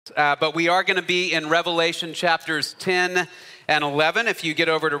But we are going to be in Revelation chapters 10 and 11. If you get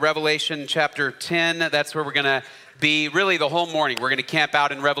over to Revelation chapter 10, that's where we're going to be really the whole morning. We're going to camp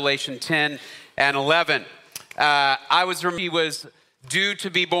out in Revelation 10 and 11. He was due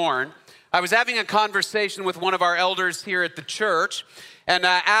to be born. I was having a conversation with one of our elders here at the church, and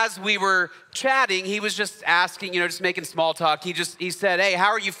as we were chatting, he was just asking, just making small talk. He said, "Hey, how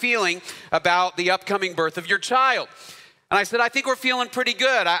are you feeling about the upcoming birth of your child?" And I said, "I think we're feeling pretty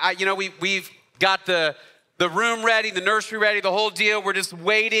good. We've got the room ready, the nursery ready, the whole deal. We're just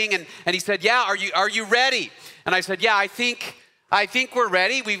waiting." And he said, "Yeah, are you ready?" And I said, "Yeah, I think we're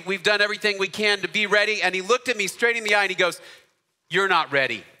ready. We've done everything we can to be ready." And he looked at me straight in the eye and he goes, "You're not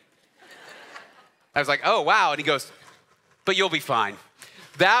ready." I was like, "Oh, wow." And he goes, "But you'll be fine."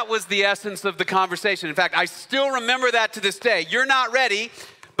 That was the essence of the conversation. In fact, I still remember that to this day. You're not ready,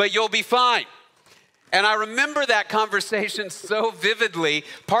 but you'll be fine. And I remember that conversation so vividly,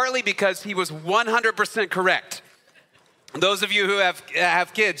 partly because he was 100% correct. Those of you who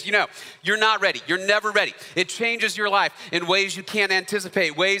have kids, you're not ready. You're never ready. It changes your life in ways you can't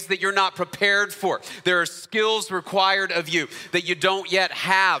anticipate, ways that you're not prepared for. There are skills required of you that you don't yet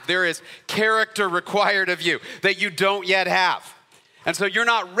have. There is character required of you that you don't yet have. And so you're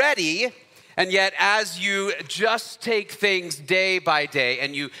not ready. And yet, as you just take things day by day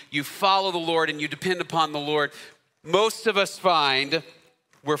and you follow the Lord and you depend upon the Lord, most of us find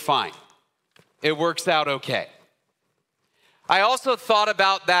we're fine. It works out okay. I also thought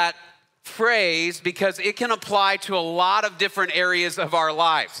about that phrase because it can apply to a lot of different areas of our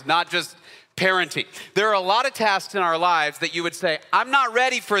lives, not just parenting. There are a lot of tasks in our lives that you would say, "I'm not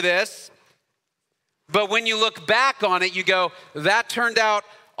ready for this." But when you look back on it, you go, "That turned out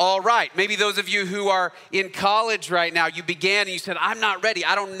all right." Maybe those of you who are in college right now, you began and you said, "I'm not ready.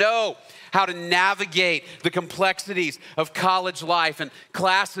 I don't know how to navigate the complexities of college life and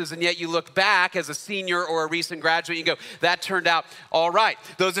classes." And yet you look back as a senior or a recent graduate, and you go, "That turned out all right."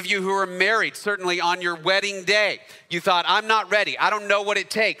 Those of you who are married, certainly on your wedding day, you thought, "I'm not ready. I don't know what it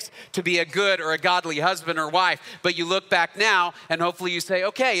takes to be a good or a godly husband or wife." But you look back now and hopefully you say,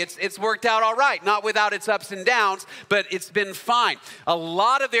 "Okay, it's worked out all right." Not without its ups and downs, but it's been fine. A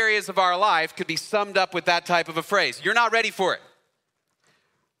lot of areas of our life could be summed up with that type of a phrase. You're not ready for it,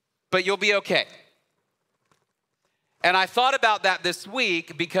 but you'll be okay. And I thought about that this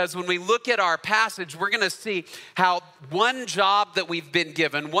week because when we look at our passage, we're going to see how one job that we've been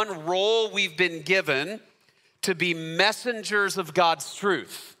given, one role we've been given to be messengers of God's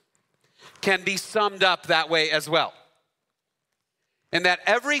truth can be summed up that way as well. And that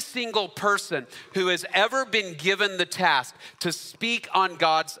every single person who has ever been given the task to speak on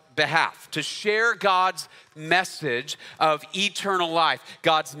God's behalf, to share God's message of eternal life,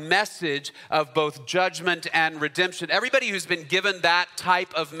 God's message of both judgment and redemption, everybody who's been given that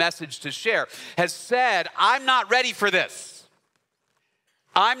type of message to share has said, "I'm not ready for this.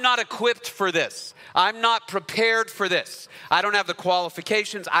 I'm not equipped for this. I'm not prepared for this. I don't have the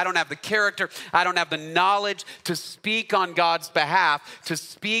qualifications. I don't have the character. I don't have the knowledge to speak on God's behalf, to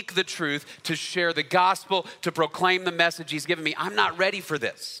speak the truth, to share the gospel, to proclaim the message He's given me. I'm not ready for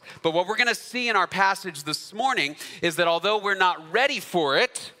this." But what we're going to see in our passage this morning is that although we're not ready for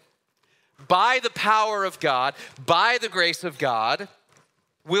it, by the power of God, by the grace of God,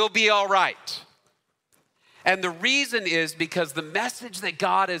 we'll be all right. And the reason is because the message that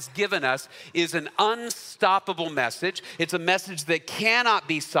God has given us is an unstoppable message. It's a message that cannot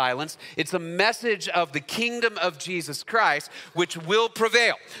be silenced. It's a message of the kingdom of Jesus Christ, which will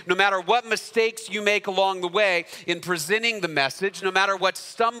prevail. No matter what mistakes you make along the way in presenting the message, no matter what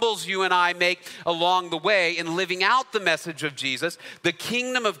stumbles you and I make along the way in living out the message of Jesus, the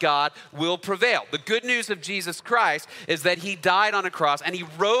kingdom of God will prevail. The good news of Jesus Christ is that He died on a cross and He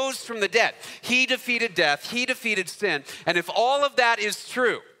rose from the dead. He defeated death. He defeated sin. And if all of that is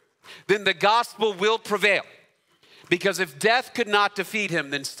true, then the gospel will prevail. Because if death could not defeat Him,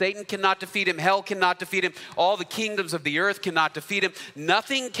 then Satan cannot defeat Him, hell cannot defeat Him, all the kingdoms of the earth cannot defeat Him.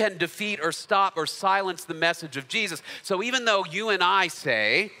 Nothing can defeat or stop or silence the message of Jesus. So even though you and I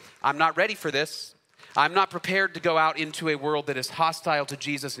say, "I'm not ready for this, I'm not prepared to go out into a world that is hostile to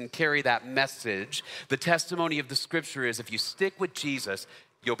Jesus and carry that message," the testimony of the scripture is if you stick with Jesus,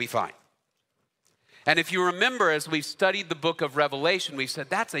 you'll be fine. And if you remember, as we've studied the book of Revelation, we've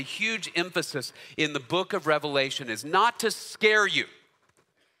said that's a huge emphasis in the book of Revelation is not to scare you,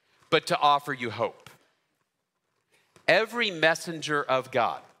 but to offer you hope. Every messenger of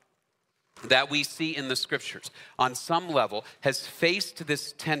God that we see in the scriptures on some level has faced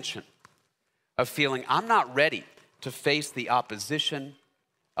this tension of feeling, "I'm not ready to face the opposition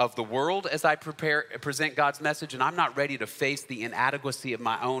of the world as I present God's message, and I'm not ready to face the inadequacy of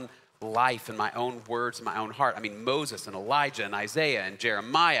my own life and my own words and my own heart. I mean, Moses and Elijah and Isaiah and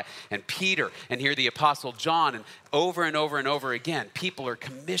Jeremiah and Peter, and here the Apostle John, and over and over again, people are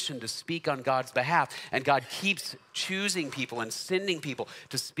commissioned to speak on God's behalf, and God keeps choosing people and sending people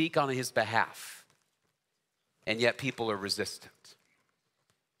to speak on his behalf. And yet people are resistant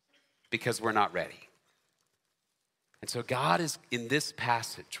because we're not ready. And so God is, in this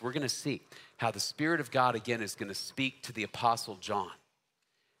passage, we're going to see how the Spirit of God again is going to speak to the Apostle John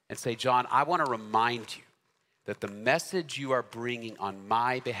and say, John, I want to remind you that the message you are bringing on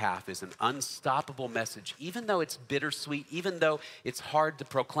my behalf is an unstoppable message, even though it's bittersweet, even though it's hard to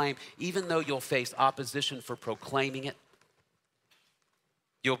proclaim, even though you'll face opposition for proclaiming it,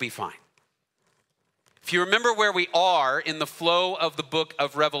 you'll be fine. If you remember where we are in the flow of the book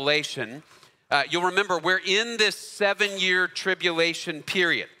of Revelation, you'll remember we're in this 7-year tribulation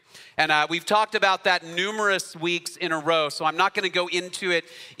period. And we've talked about that numerous weeks in a row, so I'm not going to go into it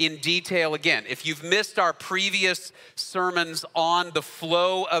in detail again. If you've missed our previous sermons on the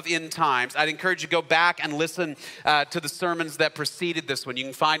flow of end times, I'd encourage you to go back and listen to the sermons that preceded this one. You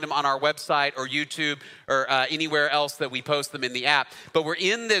can find them on our website or YouTube or anywhere else that we post them in the app. But we're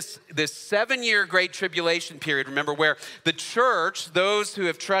in this 7-year great tribulation period, remember, where the church, those who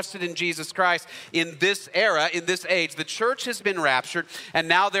have trusted in Jesus Christ in this era, in this age, the church has been raptured, and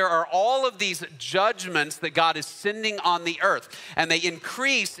now there are all of these judgments that God is sending on the earth, and they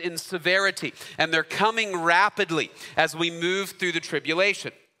increase in severity, and they're coming rapidly as we move through the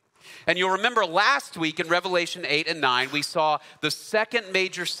tribulation. And you'll remember last week in Revelation 8 and 9, we saw the second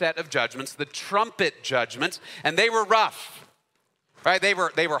major set of judgments, the trumpet judgments, and they were rough, right? They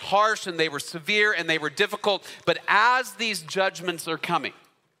were harsh, and they were severe, and they were difficult. But as these judgments are coming,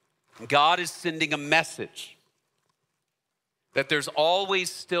 God is sending a message that there's always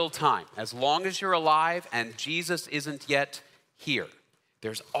still time. As long as you're alive and Jesus isn't yet here,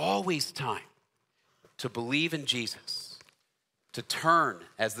 there's always time to believe in Jesus, to turn,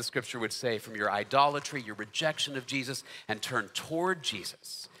 as the scripture would say, from your idolatry, your rejection of Jesus, and turn toward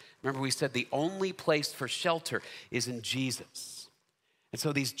Jesus. Remember, we said the only place for shelter is in Jesus. And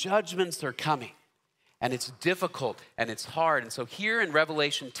so these judgments are coming, and it's difficult, and it's hard. And so here in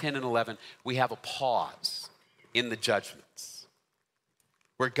Revelation 10 and 11, we have a pause in the judgments,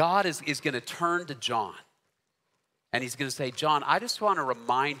 where God is going to turn to John, and he's going to say, John, I just want to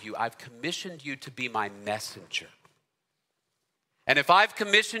remind you, I've commissioned you to be my messenger. And if I've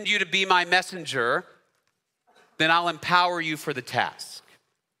commissioned you to be my messenger, then I'll empower you for the task.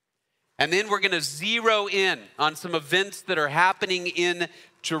 And then we're going to zero in on some events that are happening in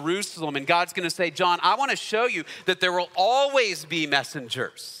Jerusalem. And God's going to say, John, I want to show you that there will always be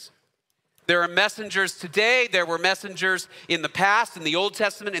messengers. There are messengers today. There were messengers in the past, in the Old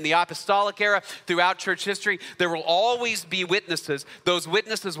Testament, in the apostolic era, throughout church history. There will always be witnesses. Those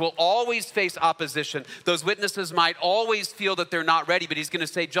witnesses will always face opposition. Those witnesses might always feel that they're not ready, but he's going to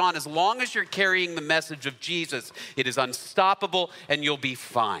say, John, as long as you're carrying the message of Jesus, it is unstoppable and you'll be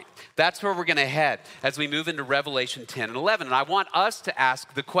fine. That's where we're going to head as we move into Revelation 10 and 11. And I want us to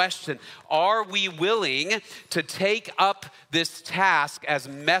ask the question, are we willing to take up this task as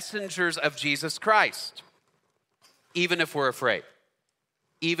messengers of Jesus Christ, even if we're afraid,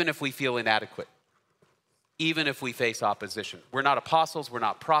 even if we feel inadequate, even if we face opposition? We're not apostles, we're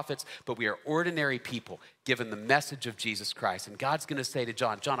not prophets, but we are ordinary people given the message of Jesus Christ. And God's going to say to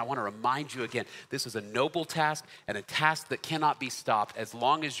John, John, I want to remind you again, this is a noble task and a task that cannot be stopped as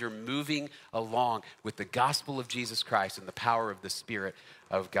long as you're moving along with the gospel of Jesus Christ and the power of the Spirit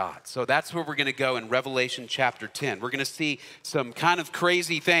of God. So that's where we're going to go in Revelation chapter 10. We're going to see some kind of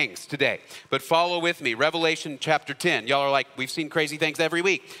crazy things today, but follow with me. Revelation chapter 10. Y'all are like, we've seen crazy things every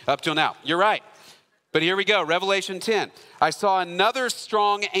week up till now. You're right. But here we go, Revelation 10. I saw another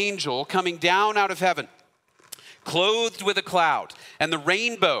strong angel coming down out of heaven, clothed with a cloud, and the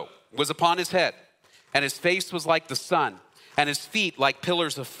rainbow was upon his head, and his face was like the sun, and his feet like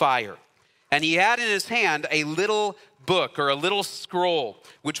pillars of fire. And he had in his hand a little book, or a little scroll,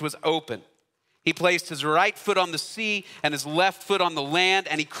 which was open. He placed his right foot on the sea and his left foot on the land,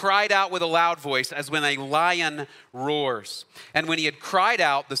 and he cried out with a loud voice as when a lion roars. And when he had cried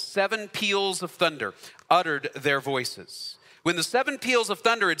out, the 7 peals of thunder uttered their voices. When the 7 peals of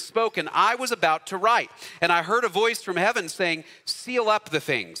thunder had spoken, I was about to write, and I heard a voice from heaven saying, seal up the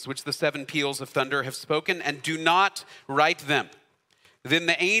things which the 7 peals of thunder have spoken, and do not write them. Then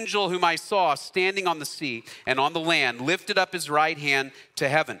the angel whom I saw standing on the sea and on the land lifted up his right hand to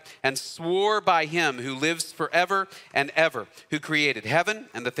heaven and swore by him who lives forever and ever, who created heaven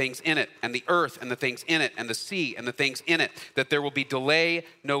and the things in it, and the earth and the things in it, and the sea and the things in it, that there will be delay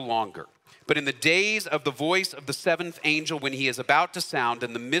no longer. But in the days of the voice of the seventh angel, when he is about to sound,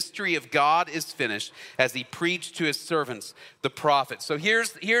 and the mystery of God is finished, as he preached to his servants, the prophets. So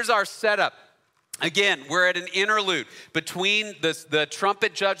here's our setup. Again, we're at an interlude between the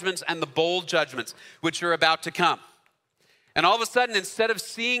trumpet judgments and the bowl judgments, which are about to come. And all of a sudden, instead of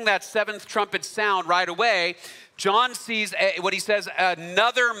seeing that seventh trumpet sound right away, John sees what he says,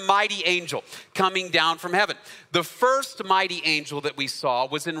 another mighty angel coming down from heaven. The first mighty angel that we saw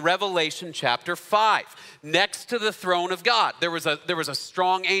was in Revelation chapter 5, next to the throne of God. There was a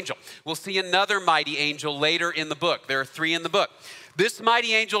strong angel. We'll see another mighty angel later in the book. There are 3 in the book. This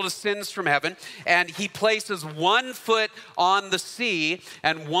mighty angel descends from heaven, and he places 1 foot on the sea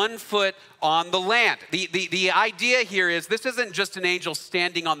and 1 foot on the land. The idea here is this isn't just an angel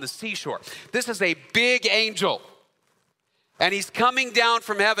standing on the seashore. This is a big angel. And he's coming down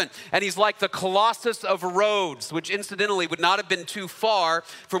from heaven, and he's like the Colossus of Rhodes, which incidentally would not have been too far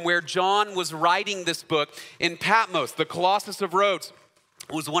from where John was writing this book in Patmos. The Colossus of Rhodes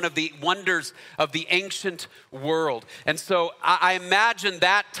was one of the wonders of the ancient world. And so I imagine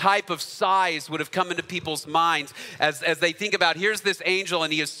that type of size would have come into people's minds as they think about, here's this angel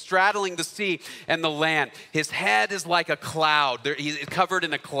and he is straddling the sea and the land. His head is like a cloud. He's covered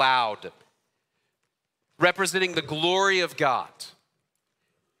in a cloud, representing the glory of God.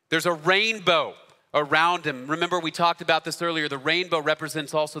 There's a rainbow around him. Remember, we talked about this earlier. The rainbow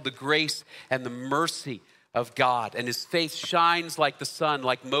represents also the grace and the mercy of God, and his face shines like the sun,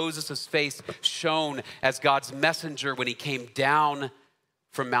 like Moses' face shone as God's messenger when he came down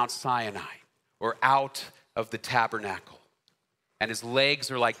from Mount Sinai or out of the tabernacle. And his legs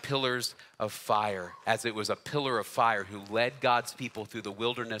are like pillars of fire, as it was a pillar of fire who led God's people through the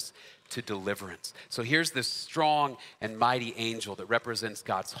wilderness to deliverance. So here's this strong and mighty angel that represents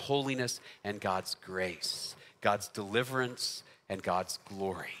God's holiness and God's grace, God's deliverance and God's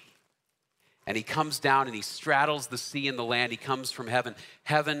glory. And he comes down and he straddles the sea and the land. He comes from heaven.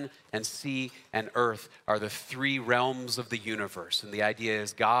 Heaven and sea and earth are the 3 realms of the universe. And the idea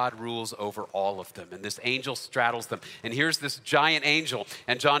is God rules over all of them. And this angel straddles them. And here's this giant angel.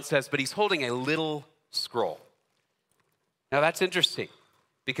 And John says, but he's holding a little scroll. Now that's interesting,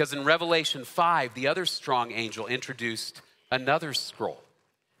 because in Revelation 5, the other strong angel introduced another scroll.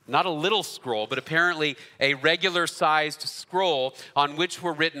 Not a little scroll, but apparently a regular-sized scroll on which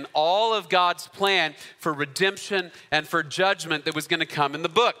were written all of God's plan for redemption and for judgment that was going to come in the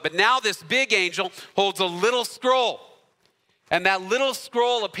book. But now this big angel holds a little scroll. And that little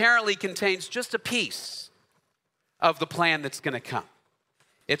scroll apparently contains just a piece of the plan that's going to come.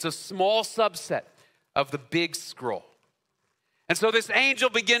 It's a small subset of the big scroll. And so this angel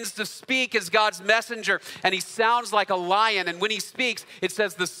begins to speak as God's messenger, and he sounds like a lion. And when he speaks, it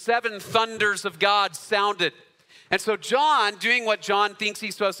says the 7 thunders of God sounded. And so John, doing what John thinks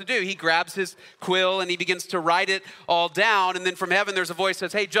he's supposed to do, he grabs his quill and he begins to write it all down. And then from heaven, there's a voice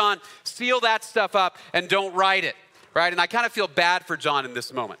that says, hey, John, seal that stuff up and don't write it. Right? And I kind of feel bad for John in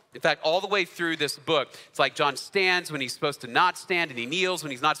this moment. In fact, all the way through this book, it's like John stands when he's supposed to not stand, and he kneels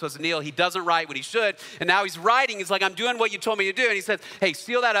when he's not supposed to kneel. He doesn't write when he should. And now he's writing. He's like, I'm doing what you told me to do. And he says, hey,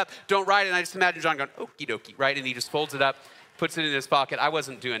 seal that up. Don't write it. And I just imagine John going, okie dokie, right? And he just folds it up, puts it in his pocket. I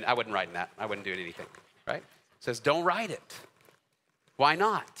wasn't writing that. I wasn't doing anything, right? Says, don't write it. Why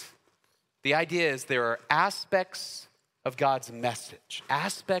not? The idea is there are aspects of God's message,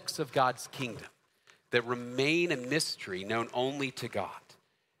 aspects of God's kingdom that remain a mystery known only to God.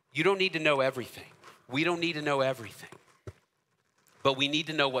 You don't need to know everything. We don't need to know everything. But we need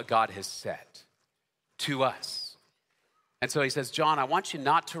to know what God has said to us. And so he says, John, I want you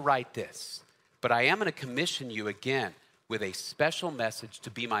not to write this, but I am going to commission you again with a special message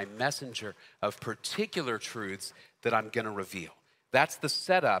to be my messenger of particular truths that I'm going to reveal. That's the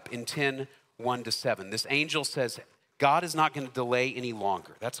setup in 10:1-7. This angel says, God is not going to delay any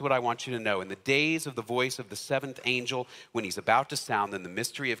longer. That's what I want you to know. In the days of the voice of the 7th angel, when he's about to sound, then the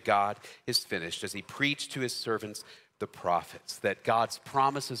mystery of God is finished, as he preached to his servants, the prophets, that God's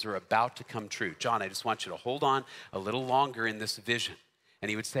promises are about to come true. John, I just want you to hold on a little longer in this vision.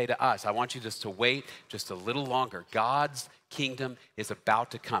 And he would say to us, I want you just to wait just a little longer. God's kingdom is about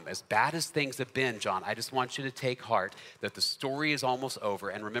to come. As bad as things have been, John, I just want you to take heart that the story is almost over.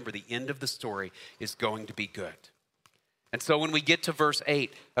 And remember, the end of the story is going to be good. And so when we get to verse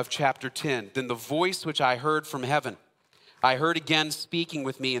 8 of chapter 10, then the voice which I heard from heaven, I heard again speaking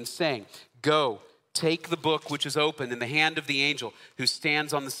with me and saying, go, take the book which is open in the hand of the angel who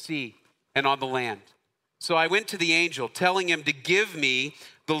stands on the sea and on the land. So I went to the angel, telling him to give me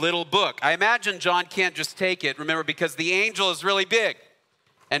the little book. I imagine John can't just take it, remember, because the angel is really big,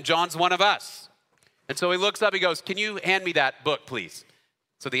 and John's one of us. And so he looks up, he goes, "Can you hand me that book, please?"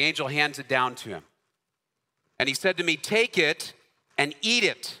 So the angel hands it down to him. And he said to me, "Take it and eat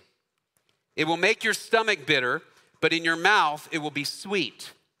it. It will make your stomach bitter, but in your mouth it will be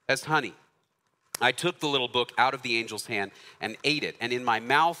sweet as honey." I took the little book out of the angel's hand and ate it, and in my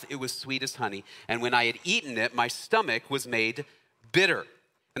mouth it was sweet as honey. And when I had eaten it, my stomach was made bitter.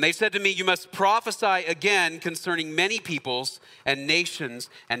 And they said to me, "You must prophesy again concerning many peoples and nations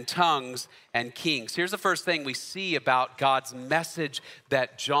and tongues and kings." Here's the first thing we see about God's message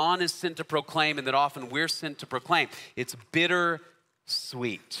that John is sent to proclaim and that often we're sent to proclaim. It's bitter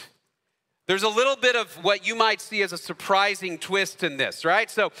sweet. There's a little bit of what you might see as a surprising twist in this, right?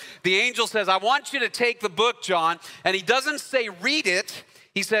 So the angel says, "I want you to take the book, John." And he doesn't say read it,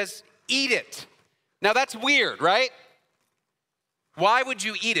 he says eat it. Now that's weird, right? Why would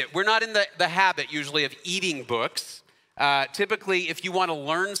you eat it? We're not in the habit usually of eating books. Typically, if you want to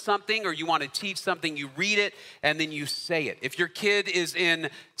learn something or you want to teach something, you read it and then you say it. If your kid is in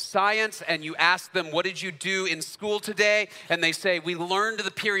science and you ask them, "What did you do in school today?" and they say, "We learned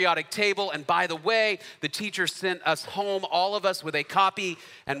the periodic table, and by the way, the teacher sent us home, all of us, with a copy,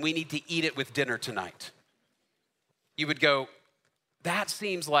 and we need to eat it with dinner tonight," you would go, "That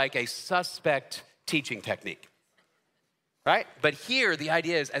seems like a suspect teaching technique." Right? But here, the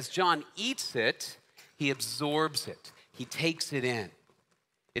idea is as John eats it, he absorbs it. He takes it in.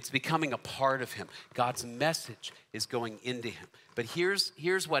 It's becoming a part of him. God's message is going into him. But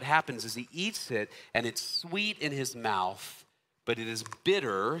here's what happens is he eats it, and it's sweet in his mouth, but it is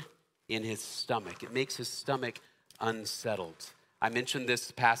bitter in his stomach. It makes his stomach unsettled. I mentioned this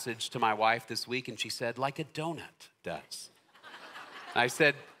passage to my wife this week, and she said, "Like a donut does." I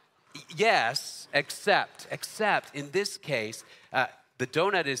said, "Yes, except in this case, the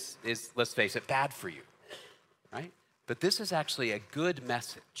donut is, let's face it, bad for you, right? But this is actually a good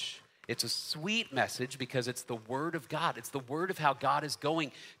message. It's a sweet message because it's the word of God. It's the word of how God is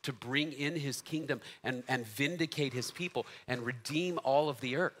going to bring in his kingdom and vindicate his people and redeem all of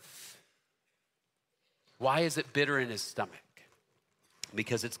the earth." Why is it bitter in his stomach?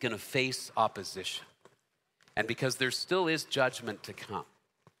 Because it's going to face opposition. And because there still is judgment to come.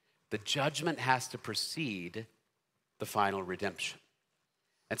 The judgment has to precede the final redemption.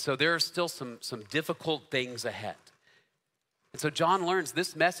 And so there are still some difficult things ahead. And so John learns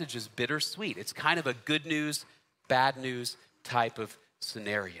this message is bittersweet. It's kind of a good news, bad news type of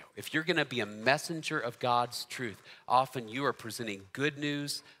scenario. If you're going to be a messenger of God's truth, often you are presenting good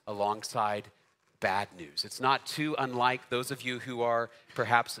news alongside bad news. It's not too unlike those of you who are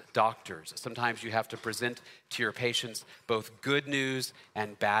perhaps doctors. Sometimes you have to present to your patients both good news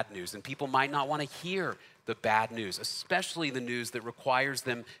and bad news. And people might not want to hear the bad news, especially the news that requires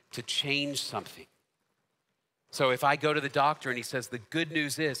them to change something. So if I go to the doctor and he says, "The good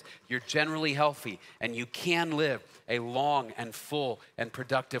news is you're generally healthy and you can live a long and full and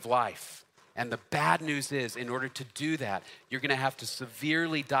productive life. And the bad news is, in order to do that, you're going to have to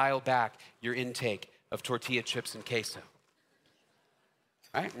severely dial back your intake of tortilla chips and queso."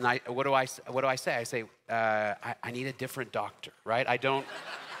 Right? And what do I say? I say, I need a different doctor, right? I don't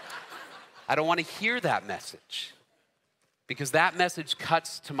want to hear that message because that message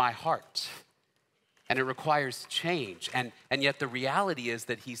cuts to my heart and it requires change. And yet the reality is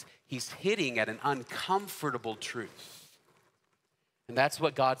that he's hitting at an uncomfortable truth. And that's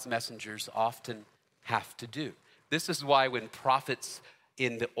what God's messengers often have to do. This is why when prophets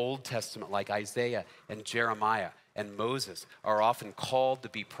in the Old Testament, like Isaiah and Jeremiah and Moses, are often called to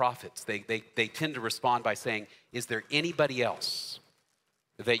be prophets, they tend to respond by saying, "Is there anybody else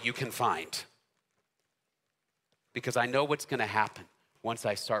that you can find? Because I know what's going to happen once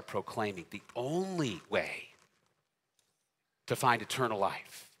I start proclaiming the only way to find eternal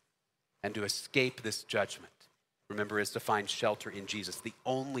life and to escape this judgment, remember, is to find shelter in Jesus, the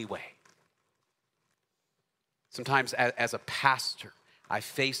only way." Sometimes as a pastor, I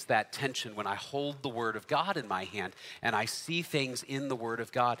face that tension when I hold the word of God in my hand and I see things in the word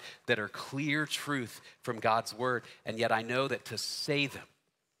of God that are clear truth from God's word, and yet I know that to say them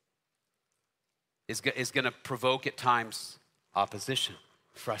is going to provoke at times opposition,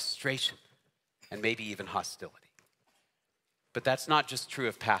 frustration, and maybe even hostility. But that's not just true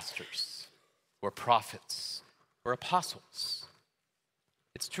of pastors or prophets or apostles.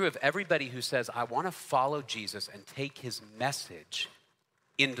 It's true of everybody who says, "I want to follow Jesus and take his message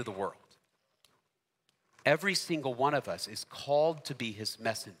into the world." Every single one of us is called to be his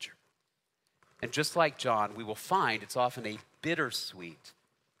messenger. And just like John, we will find it's often a bittersweet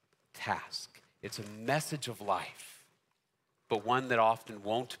task. It's a message of life, but one that often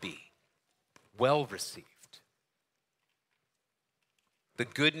won't be well received. The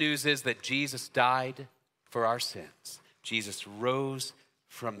good news is that Jesus died for our sins. Jesus rose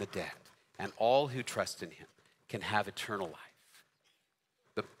from the dead, and all who trust in him can have eternal life.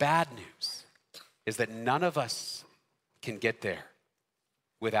 The bad news is that none of us can get there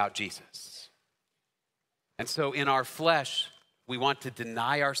without Jesus. And so in our flesh, we want to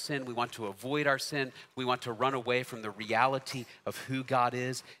deny our sin. We want to avoid our sin. We want to run away from the reality of who God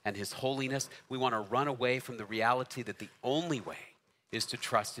is and his holiness. We want to run away from the reality that the only way is to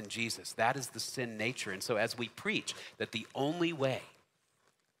trust in Jesus. That is the sin nature. And so as we preach that the only way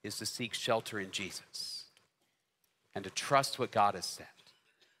is to seek shelter in Jesus and to trust what God has said,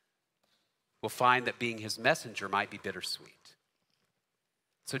 we'll find that being his messenger might be bittersweet.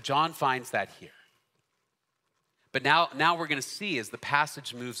 So John finds that here. But now we're going to see as the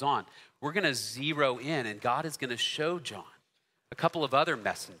passage moves on, we're going to zero in, and God is going to show John a couple of other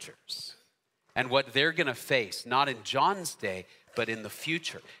messengers and what they're going to face, not in John's day, but in the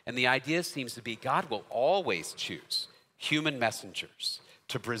future. And the idea seems to be God will always choose human messengers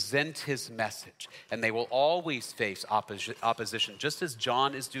to present his message, and they will always face opposition, just as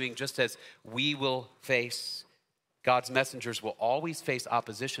John is doing, just as we will face. God's messengers will always face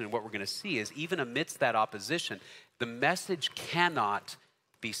opposition, and what we're going to see is even amidst that opposition, the message cannot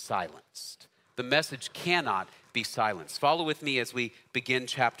be silenced. The message cannot be silenced. Follow with me as we begin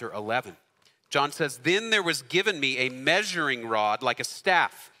chapter 11. John says, "Then there was given me a measuring rod like a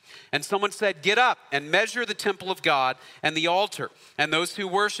staff, and someone said, 'Get up and measure the temple of God and the altar and those who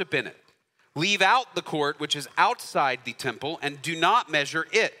worship in it. Leave out the court which is outside the temple and do not measure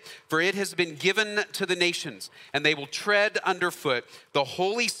it, for it has been given to the nations, and they will tread underfoot the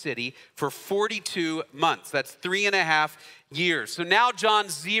holy city for 42 months. That's 3.5 years. So now John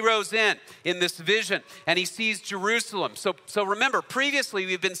zeroes in this vision, and he sees Jerusalem. So remember, previously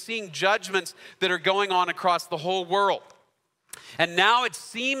we've been seeing judgments that are going on across the whole world. And now it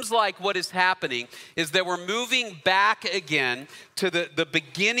seems like what is happening is that we're moving back again to the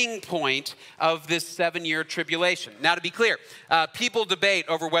beginning point of this 7-year tribulation. Now, to be clear, people debate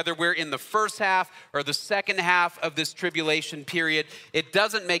over whether we're in the first half or the second half of this tribulation period. It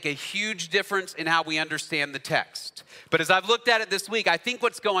doesn't make a huge difference in how we understand the text. But as I've looked at it this week, I think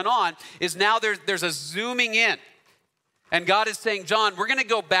what's going on is now there's a zooming in. And God is saying, John, we're going to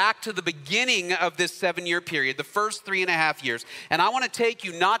go back to the beginning of this 7-year period, the first 3.5 years. And I want to take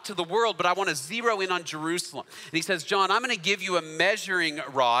you not to the world, but I want to zero in on Jerusalem. And he says, John, I'm going to give you a measuring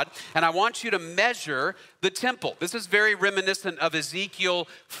rod, and I want you to measure the temple. This is very reminiscent of Ezekiel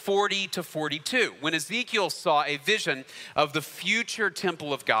 40 to 42, when Ezekiel saw a vision of the future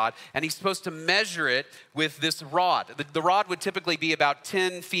temple of God, and he's supposed to measure it with this rod. The rod would typically be about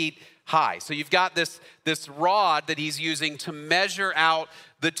 10 feet high. So you've got this rod that he's using to measure out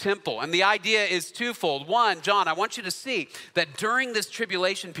the temple. And the idea is twofold. One, John, I want you to see that during this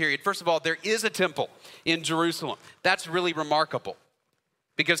tribulation period, first of all, there is a temple in Jerusalem. That's really remarkable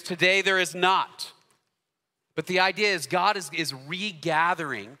because today there is not. But the idea is God is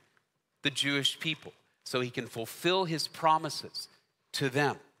regathering the Jewish people so he can fulfill his promises to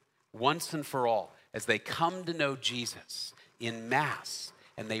them once and for all as they come to know Jesus in mass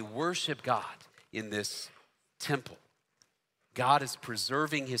and they worship God in this temple. God is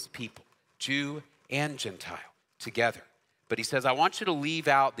preserving his people, Jew and Gentile, together. But he says, I want you to leave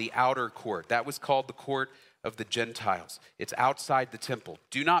out the outer court. That was called the court of the Gentiles. It's outside the temple.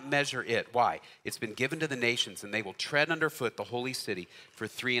 Do not measure it. Why? It's been given to the nations, and they will tread underfoot the holy city for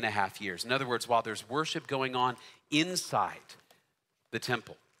 3.5 years. In other words, while there's worship going on inside the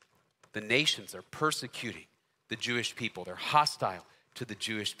temple, the nations are persecuting the Jewish people. They're hostile to the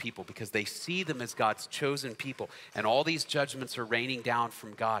Jewish people because they see them as God's chosen people, and all these judgments are raining down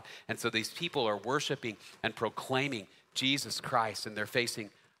from God. And so these people are worshiping and proclaiming Jesus Christ, and they're facing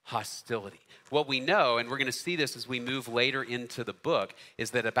hostility. What we know, and we're going to see this as we move later into the book,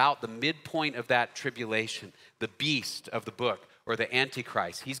 is that about the midpoint of that tribulation, the beast of the book, or the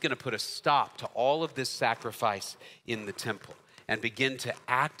Antichrist, he's going to put a stop to all of this sacrifice in the temple and begin to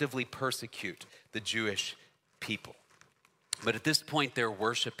actively persecute the Jewish people. But at this point, they're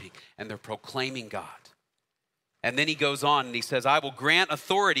worshiping and they're proclaiming God. And then he goes on and he says, I will grant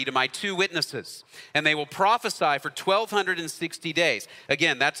authority to my 2 witnesses, and they will prophesy for 1,260 days.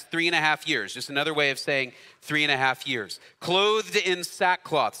 Again, that's 3.5 years. Just another way of saying 3.5 years. Clothed in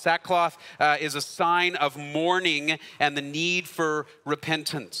sackcloth. Sackcloth is a sign of mourning and the need for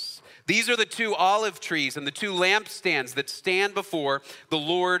repentance. These are the two olive trees and the two lampstands that stand before the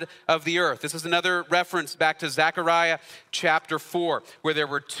Lord of the earth. This is another reference back to Zechariah chapter 4, where there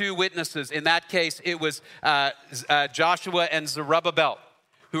were two witnesses. In that case, it was Joshua and Zerubbabel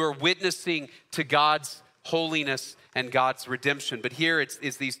who are witnessing to God's holiness and God's redemption. But here it's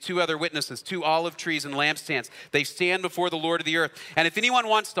these two other witnesses, two olive trees and lampstands. They stand before the Lord of the earth. And if anyone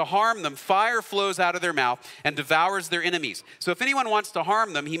wants to harm them, fire flows out of their mouth and devours their enemies. So if anyone wants to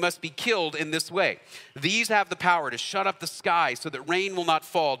harm them, he must be killed in this way. These have the power to shut up the sky so that rain will not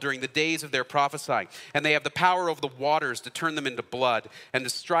fall during the days of their prophesying. And they have the power over the waters to turn them into blood and to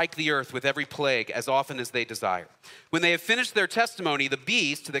strike the earth with every plague as often as they desire. When they have finished their testimony, the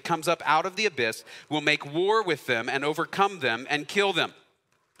beast that comes up out of the abyss will make war with them and overcome them and kill them.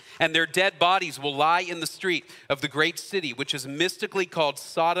 And their dead bodies will lie in the street of the great city, which is mystically called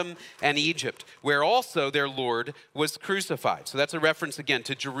Sodom and Egypt, where also their Lord was crucified. So that's a reference again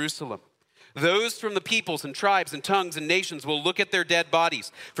to Jerusalem. Those from the peoples and tribes and tongues and nations will look at their dead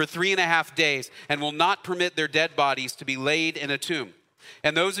bodies for 3.5 days and will not permit their dead bodies to be laid in a tomb.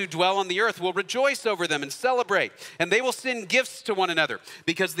 And those who dwell on the earth will rejoice over them and celebrate. And they will send gifts to one another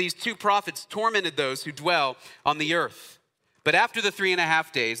because these two prophets tormented those who dwell on the earth. But after the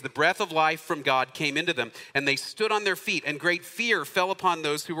 3.5 days, the breath of life from God came into them, and they stood on their feet, and great fear fell upon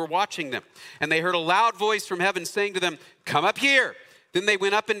those who were watching them. And they heard a loud voice from heaven saying to them, "Come up here." Then they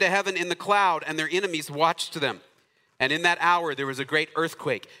went up into heaven in the cloud, and their enemies watched them. And in that hour there was a great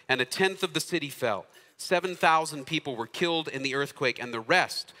earthquake, and 1/10 of the city fell. 7,000 people were killed in the earthquake, and the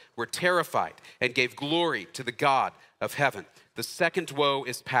rest were terrified and gave glory to the God of heaven. The second woe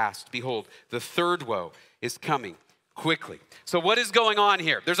is past. Behold, the third woe is coming quickly. So what is going on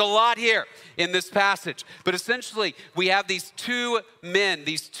here? There's a lot here in this passage. But essentially, we have these two men,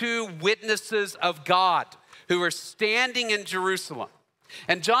 these two witnesses of God who are standing in Jerusalem.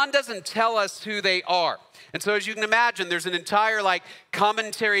 And John doesn't tell us who they are. And so as you can imagine, there's an entire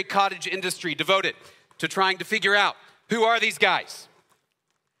commentary cottage industry devoted to trying to figure out who are these guys.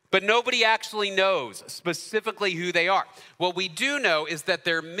 But nobody actually knows specifically who they are. What we do know is that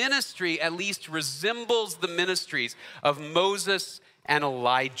their ministry at least resembles the ministries of Moses and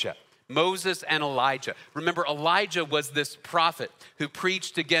Elijah. Moses and Elijah. Remember, Elijah was this prophet who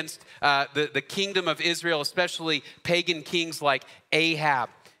preached against the kingdom of Israel, especially pagan kings like Ahab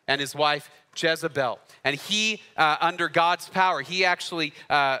and his wife Jezebel. And he, under God's power, he actually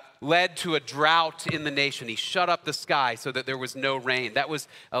led to a drought in the nation. He shut up the sky so that there was no rain. That was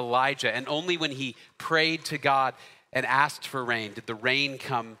Elijah. And only when he prayed to God and asked for rain did the rain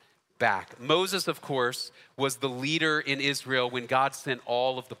come back. Moses, of course, was the leader in Israel when God sent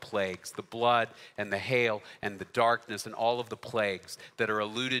all of the plagues, the blood and the hail and the darkness and all of the plagues that are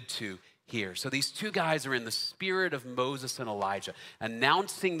alluded to here. So these two guys are in the spirit of Moses and Elijah,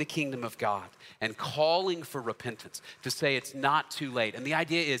 announcing the kingdom of God and calling for repentance to say it's not too late. And the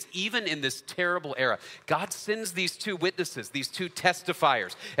idea is, even in this terrible era, God sends these two witnesses, these two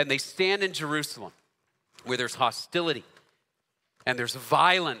testifiers, and they stand in Jerusalem where there's hostility and there's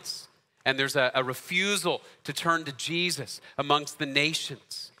violence and there's a refusal to turn to Jesus amongst the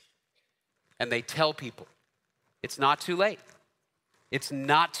nations. And they tell people, it's not too late. It's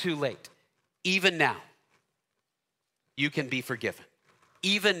not too late. Even now, you can be forgiven.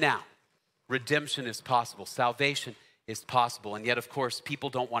 Even now, redemption is possible. Salvation is possible. And yet, of course,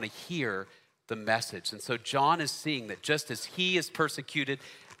 people don't want to hear the message. And so John is seeing that just as he is persecuted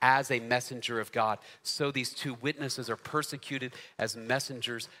as a messenger of God, so these two witnesses are persecuted as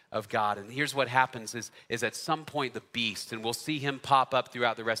messengers of God. And here's what happens is at some point the beast, and we'll see him pop up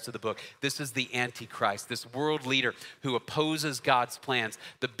throughout the rest of the book. This is the Antichrist, this world leader who opposes God's plans.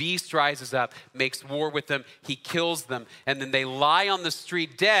 The beast rises up, makes war with them, he kills them, and then they lie on the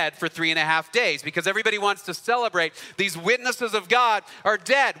street dead for 3.5 days because everybody wants to celebrate. These witnesses of God are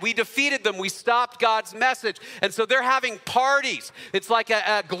dead. We defeated them. We stopped God's message. And so they're having parties. It's like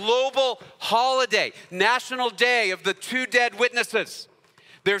a global holiday, national day of the two dead witnesses.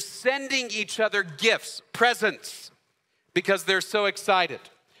 They're sending each other gifts, presents, because they're so excited.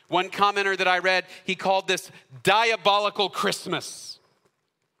 One commenter that I read, he called this diabolical Christmas.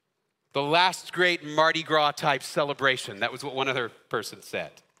 The last great Mardi Gras type celebration. That was what one other person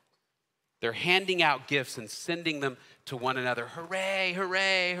said. They're handing out gifts and sending them to one another. Hooray,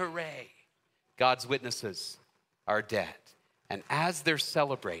 hooray, hooray. God's witnesses are dead. And as they're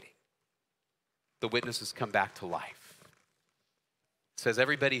celebrating, the witnesses come back to life. It says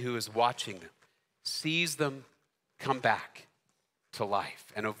everybody who is watching them sees them come back to life.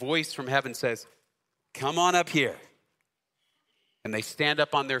 And a voice from heaven says, "Come on up here." And they stand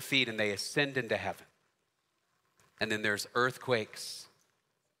up on their feet and they ascend into heaven. And then there's earthquakes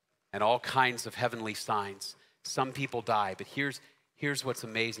and all kinds of heavenly signs. Some people die, but here's what's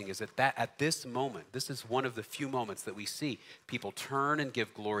amazing is that at this moment, this is one of the few moments that we see people turn and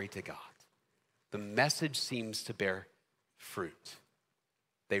give glory to God. The message seems to bear fruit.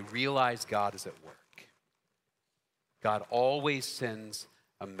 They realize God is at work. God always sends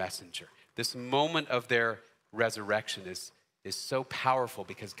a messenger. This moment of their resurrection is so powerful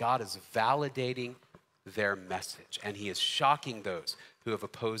because God is validating their message, and he is shocking those who have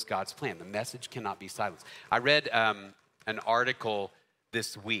opposed God's plan. The message cannot be silenced. I read an article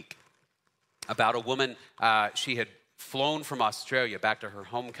this week about a woman. She had flown from Australia back to her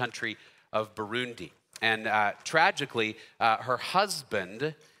home country of Burundi. And tragically, her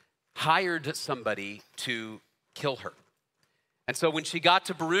husband hired somebody to kill her. And so when she got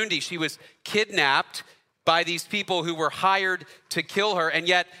to Burundi, she was kidnapped by these people who were hired to kill her. And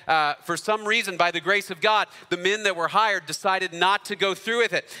yet, for some reason, by the grace of God, the men that were hired decided not to go through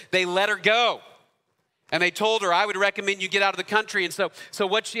with it. They let her go. And they told her, I would recommend you get out of the country. And so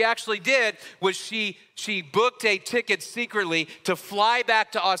what she actually did was she booked a ticket secretly to fly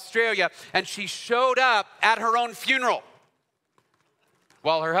back to Australia, and she showed up at her own funeral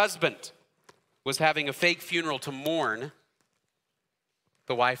while her husband was having a fake funeral to mourn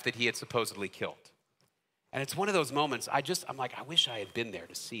the wife that he had supposedly killed. And it's one of those moments, I'm like, I wish I had been there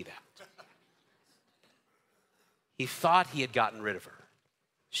to see that. He thought he had gotten rid of her.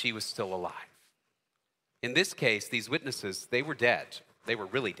 She was still alive. In this case, these witnesses, they were dead. They were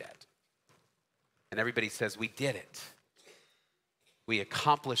really dead. And everybody says, we did it. We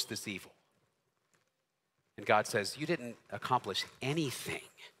accomplished this evil. And God says, you didn't accomplish anything.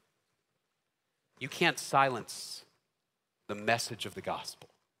 You can't silence the message of the gospel.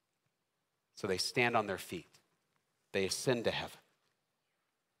 So they stand on their feet. They ascend to heaven.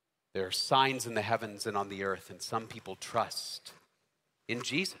 There are signs in the heavens and on the earth, and some people trust in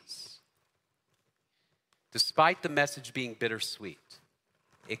Jesus. Despite the message being bittersweet,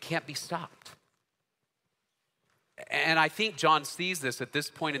 it can't be stopped. And I think John sees this at this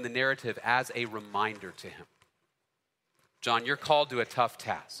point in the narrative as a reminder to him. John, you're called to a tough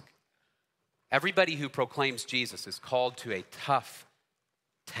task. Everybody who proclaims Jesus is called to a tough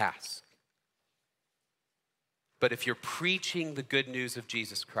task. But if you're preaching the good news of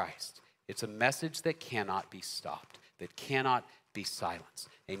Jesus Christ, it's a message that cannot be stopped, that cannot be silenced.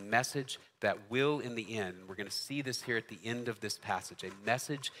 A message that will, in the end, we're going to see this here at the end of this passage, a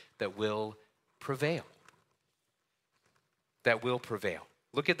message that will prevail. That will prevail.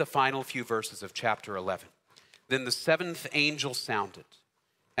 Look at the final few verses of chapter 11. Then the seventh angel sounded,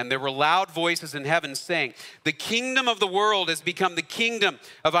 and there were loud voices in heaven saying, the kingdom of the world has become the kingdom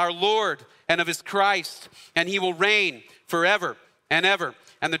of our Lord and of his Christ, and he will reign forever and ever.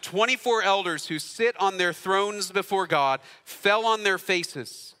 And the 24 elders who sit on their thrones before God fell on their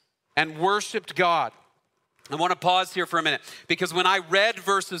faces and worshiped God. I want to pause here for a minute, because when I read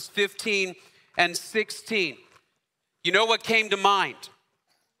verses 15 and 16, you know what came to mind?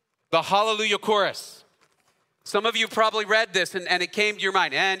 The Hallelujah chorus. Some of you probably read this and it came to your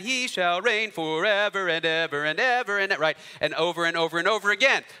mind. And he shall reign forever and ever and ever and right, and over and over and over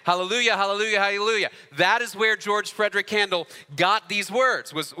again. Hallelujah, hallelujah, hallelujah. That is where George Frederick Handel got these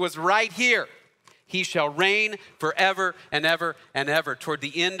words, was right here. He shall reign forever and ever and ever, toward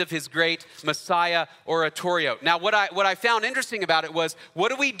the end of his great Messiah oratorio. Now, what I found interesting about it was, what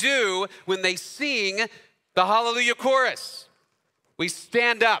do we do when they sing the Hallelujah chorus? We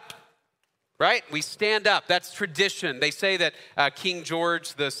stand up. Right? We stand up. That's tradition. They say that King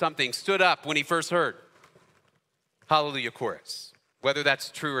George the something stood up when he first heard Hallelujah chorus, whether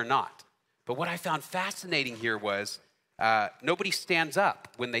that's true or not. But what I found fascinating here was nobody stands up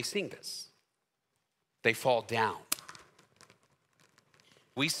when they sing this. They fall down.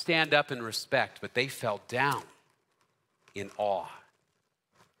 We stand up in respect, but they fell down in awe.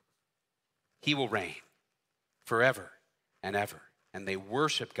 He will reign forever and ever. And they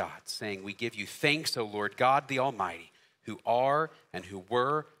worship God, saying, we give you thanks, O Lord God the Almighty, who are and who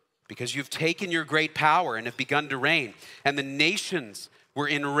were, because you've taken your great power and have begun to reign. And the nations were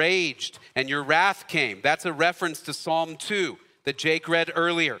enraged, and your wrath came. That's a reference to Psalm 2 that Jake read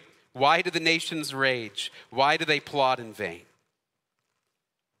earlier. Why do the nations rage? Why do they plot in vain?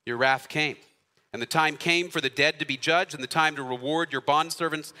 Your wrath came. And the time came for the dead to be judged, and the time to reward your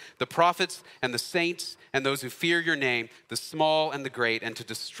bondservants, the prophets and the saints, and those who fear your name, the small and the great, and to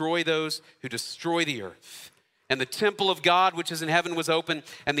destroy those who destroy the earth. And the temple of God, which is in heaven, was open,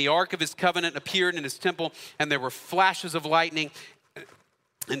 and the ark of his covenant appeared in his temple, and there were flashes of lightning,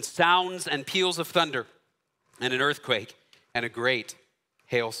 and sounds and peals of thunder, and an earthquake, and a great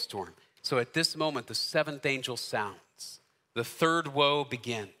hailstorm. So at this moment, the seventh angel sounds. The third woe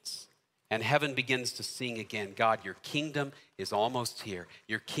begins. And heaven begins to sing again. God, your kingdom is almost here.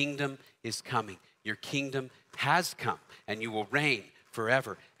 Your kingdom is coming. Your kingdom has come, and you will reign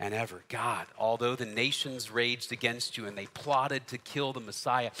forever and ever. God, although the nations raged against you and they plotted to kill the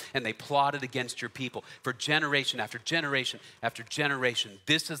Messiah and they plotted against your people for generation after generation after generation,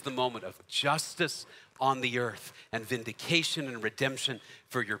 this is the moment of justice on the earth and vindication and redemption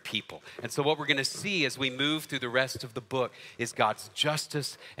for your people. And so what we're going to see as we move through the rest of the book is God's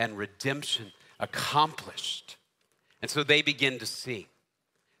justice and redemption accomplished. And so they begin to sing.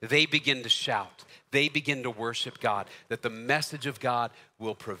 They begin to shout. They begin to worship God, that the message of God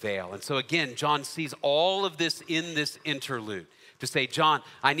will prevail. And so again, John sees all of this in this interlude to say, John,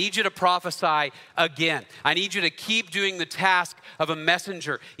 I need you to prophesy again. I need you to keep doing the task of a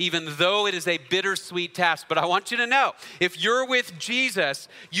messenger, even though it is a bittersweet task. But I want you to know, if you're with Jesus,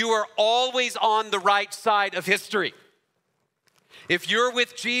 you are always on the right side of history. If you're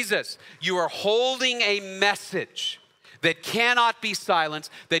with Jesus, you are holding a message that cannot be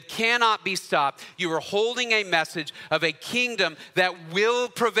silenced, that cannot be stopped. You are holding a message of a kingdom that will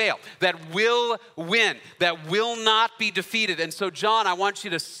prevail, that will win, that will not be defeated. And so, John, I want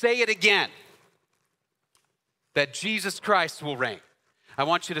you to say it again, that Jesus Christ will reign. I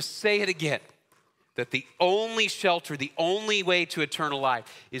want you to say it again, that the only shelter, the only way to eternal life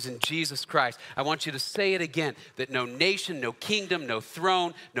is in Jesus Christ. I want you to say it again, that no nation, no kingdom, no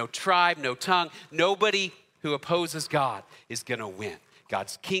throne, no tribe, no tongue, nobody who opposes God is going to win.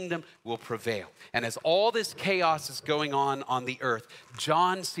 God's kingdom will prevail. And as all this chaos is going on the earth,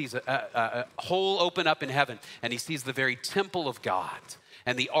 John sees a hole open up in heaven, and he sees the very temple of God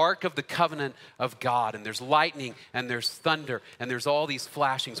and the ark of the covenant of God. And there's lightning and there's thunder and there's all these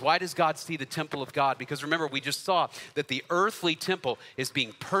flashings. Why does God see the temple of God? Because remember, we just saw that the earthly temple is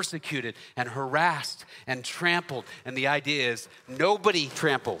being persecuted and harassed and trampled. And the idea is nobody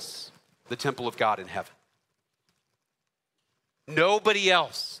tramples the temple of God in heaven. Nobody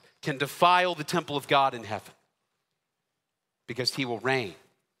else can defile the temple of God in heaven, because he will reign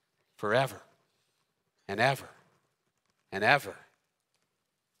forever and ever and ever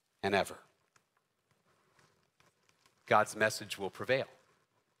and ever. God's message will prevail.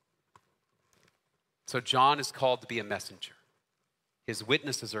 So John is called to be a messenger. His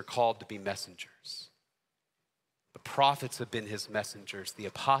witnesses are called to be messengers. The prophets have been his messengers. The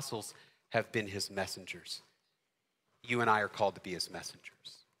apostles have been his messengers. You and I are called to be his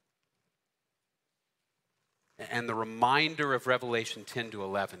messengers. And the reminder of Revelation 10 to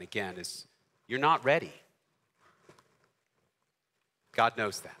 11, again, is you're not ready. God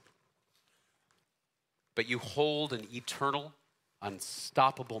knows that. But you hold an eternal,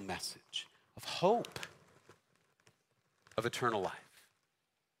 unstoppable message of hope, of eternal life.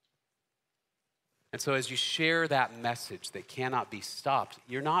 And so as you share that message that cannot be stopped,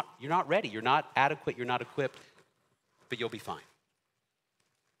 you're not ready. You're not adequate. You're not equipped. But you'll be fine,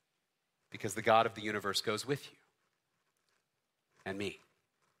 because the God of the universe goes with you and me.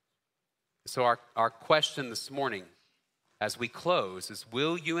 So our question this morning as we close is,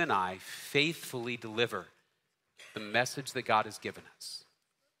 will you and I faithfully deliver the message that God has given us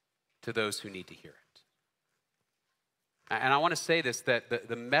to those who need to hear it? And I want to say this, that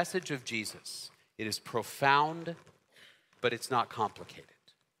the message of Jesus, it is profound, but it's not complicated.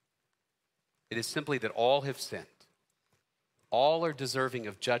 It is simply that all have sinned. All are deserving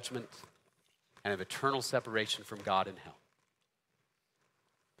of judgment and of eternal separation from God in hell.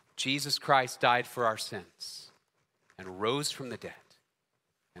 Jesus Christ died for our sins and rose from the dead.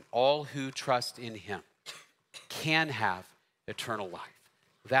 And all who trust in him can have eternal life.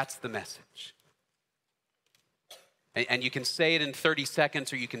 That's the message. And you can say it in 30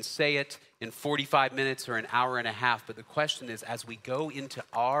 seconds, or you can say it in 45 minutes or an hour and a half. But the question is, as we go into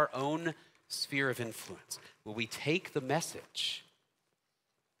our own sphere of influence, will we take the message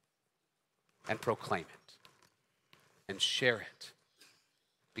and proclaim it and share it?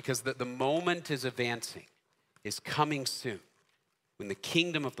 Because the moment is advancing, is coming soon, when the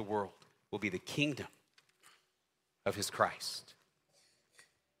kingdom of the world will be the kingdom of his Christ.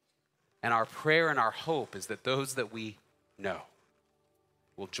 And our prayer and our hope is that those that we know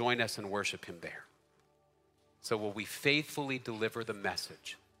will join us and worship him there. So will we faithfully deliver the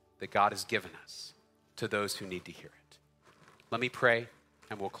message that God has given us to those who need to hear it. Let me pray,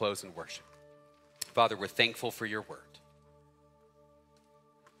 and we'll close in worship. Father, we're thankful for your word.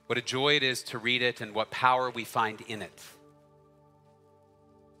 What a joy it is to read it, and what power we find in it.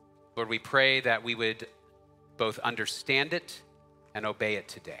 Lord, we pray that we would both understand it and obey it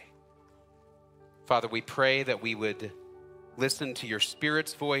today. Father, we pray that we would listen to your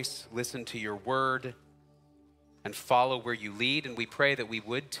Spirit's voice, listen to your word, and follow where you lead. And we pray that we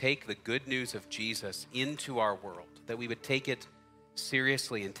would take the good news of Jesus into our world, that we would take it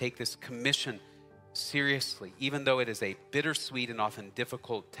seriously and take this commission seriously. Even though it is a bittersweet and often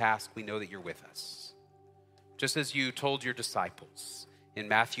difficult task, we know that you're with us. Just as you told your disciples in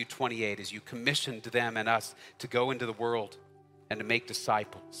Matthew 28, as you commissioned them and us to go into the world and to make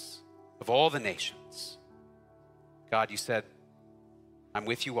disciples of all the nations. God, you said, I'm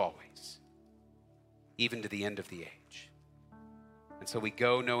with you always, even to the end of the age. And so we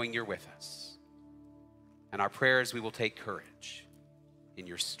go knowing you're with us. And our prayers, we will take courage in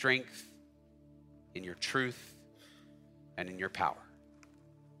your strength, in your truth, and in your power.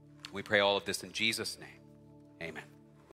 We pray all of this in Jesus' name. Amen.